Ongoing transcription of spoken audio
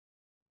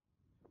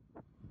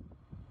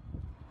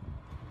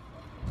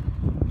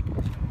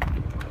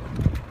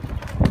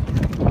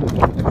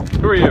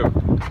are you?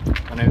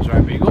 My name is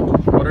Ryan Beagle.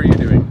 What are you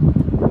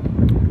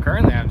doing?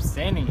 Currently I'm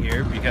standing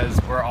here because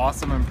we're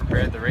awesome and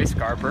prepared the race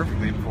car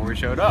perfectly before we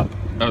showed up.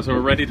 Oh, so we're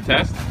ready to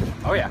test?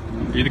 Oh yeah.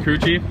 Are you the crew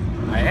chief?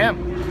 I am.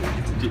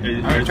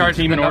 I'm in charge of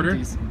team in order?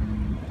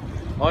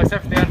 Well,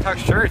 except for the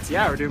untucked shirts,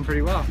 yeah, we're doing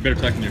pretty well. You better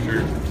tuck in your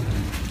shirt.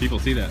 People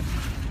see that.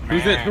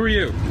 Who's it? Who are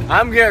you?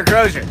 I'm Garrett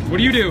Crozier. What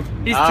do you do?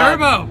 He's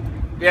Turbo!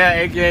 Yeah,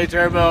 aka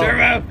Turbo.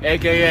 Turbo!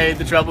 AKA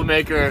the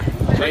troublemaker.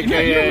 You don't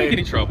make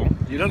any trouble.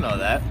 You don't know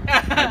that.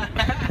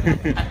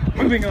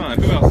 Moving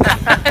on. Who else?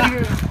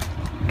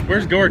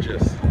 Where's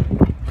Gorgeous?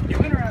 You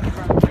went around the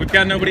front. We've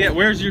got nobody yet.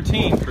 Where's your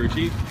team, crew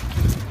chief?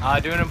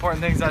 Doing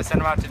important things I sent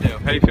them out to do.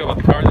 How do you feel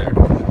about the car there?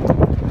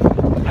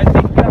 I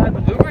think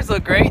the louvers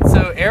look great,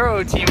 so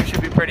Aero team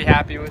should be pretty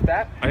happy with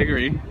that. I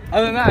agree.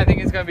 Other than that, I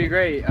think it's going to be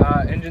great.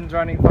 Engine's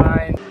running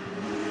fine.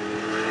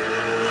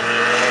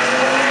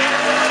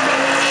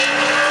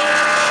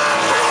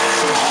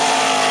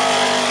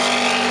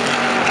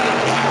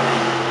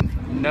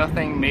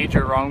 Nothing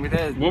major wrong with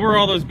it. What were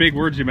all those big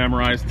words you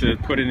memorized to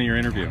put into your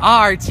interview?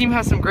 Our team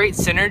has some great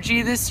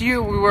synergy this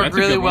year. We work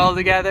really well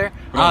together.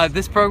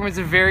 This program is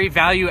a very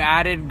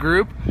value-added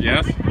group.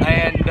 Yes.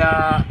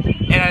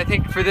 And I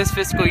think for this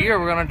fiscal year,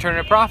 we're going to turn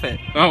a profit.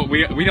 Oh,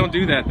 we don't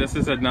do that. This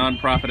is a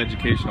non-profit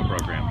educational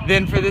program.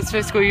 Then for this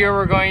fiscal year,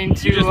 we're going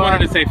to... You just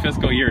wanted to say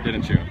fiscal year,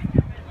 didn't you?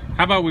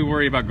 How about we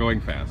worry about going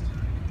fast?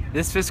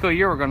 This fiscal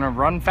year, we're going to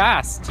run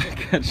fast.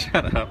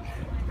 Shut up.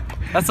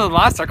 That's what the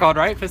last are called,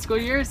 right? Fiscal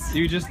years?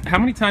 How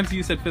many times have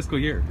you said fiscal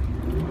year?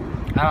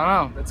 I don't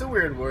know. That's a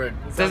weird word.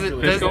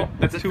 Fiscal?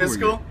 That's too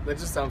fiscal? weird. That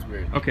just sounds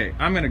weird. Okay,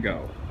 I'm gonna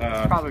go.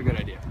 It's probably a good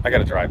idea. I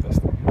gotta drive this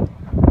thing.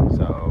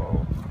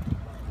 So...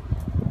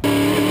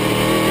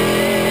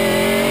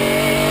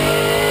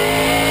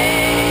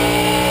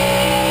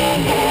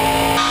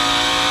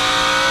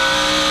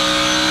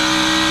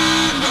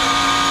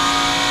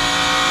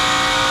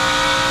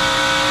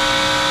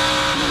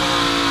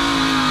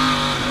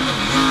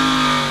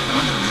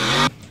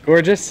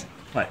 Gorgeous?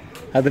 What?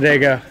 How'd the day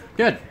go?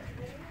 Good.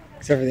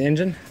 Except for the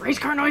engine? Race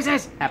car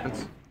noises.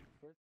 Happens.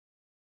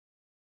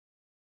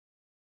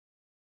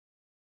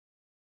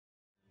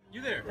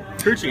 You there,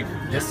 crew chief.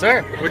 Yes,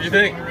 sir. What'd you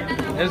think?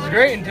 It was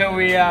great until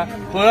we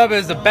blew up. It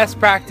was the best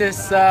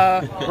practice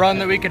run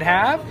that we could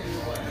have.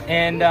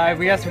 And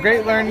we got some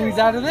great learnings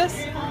out of this.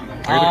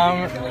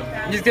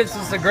 This gives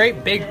us a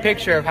great big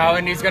picture of how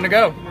Indy's going to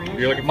go.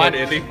 You're looking forward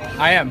to Indy?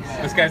 I am.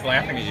 This guy's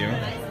laughing at you.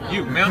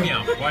 You, meow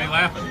meow. Why are you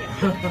laughing?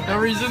 No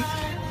reason.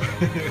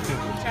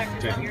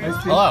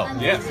 Hello.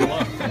 Yes, hello.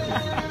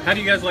 How do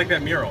you guys like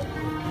that mural?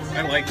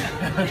 I like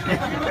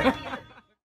it.